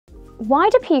why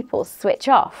do pupils switch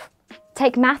off?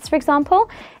 Take maths, for example.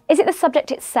 Is it the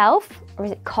subject itself, or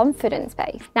is it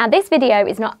confidence-based? Now, this video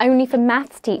is not only for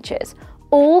maths teachers.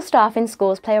 All staff in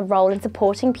schools play a role in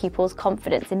supporting pupils'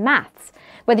 confidence in maths.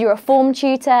 Whether you're a form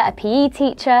tutor, a PE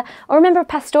teacher, or a member of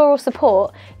pastoral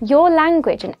support, your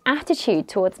language and attitude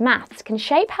towards maths can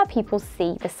shape how people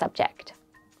see the subject.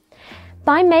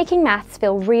 By making maths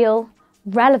feel real,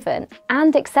 relevant,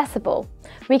 and accessible,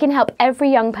 we can help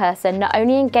every young person not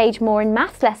only engage more in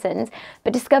maths lessons,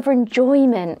 but discover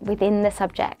enjoyment within the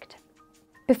subject.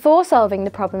 Before solving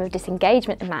the problem of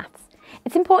disengagement in maths,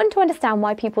 it's important to understand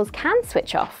why pupils can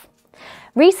switch off.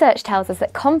 Research tells us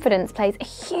that confidence plays a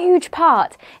huge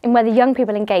part in whether young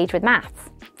people engage with maths.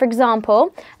 For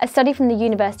example, a study from the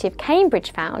University of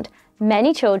Cambridge found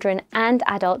many children and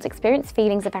adults experience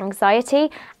feelings of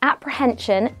anxiety,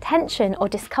 apprehension, tension, or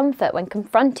discomfort when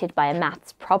confronted by a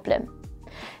maths problem.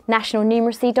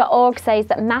 Nationalnumeracy.org says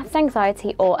that maths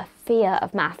anxiety, or a fear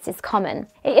of maths, is common.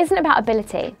 It isn't about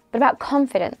ability, but about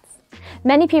confidence.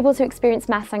 Many pupils who experience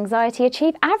maths anxiety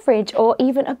achieve average or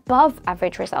even above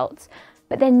average results,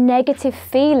 but their negative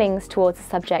feelings towards the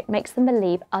subject makes them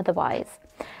believe otherwise.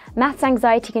 Maths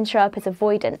anxiety can show up as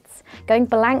avoidance, going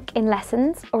blank in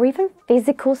lessons, or even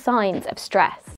physical signs of stress.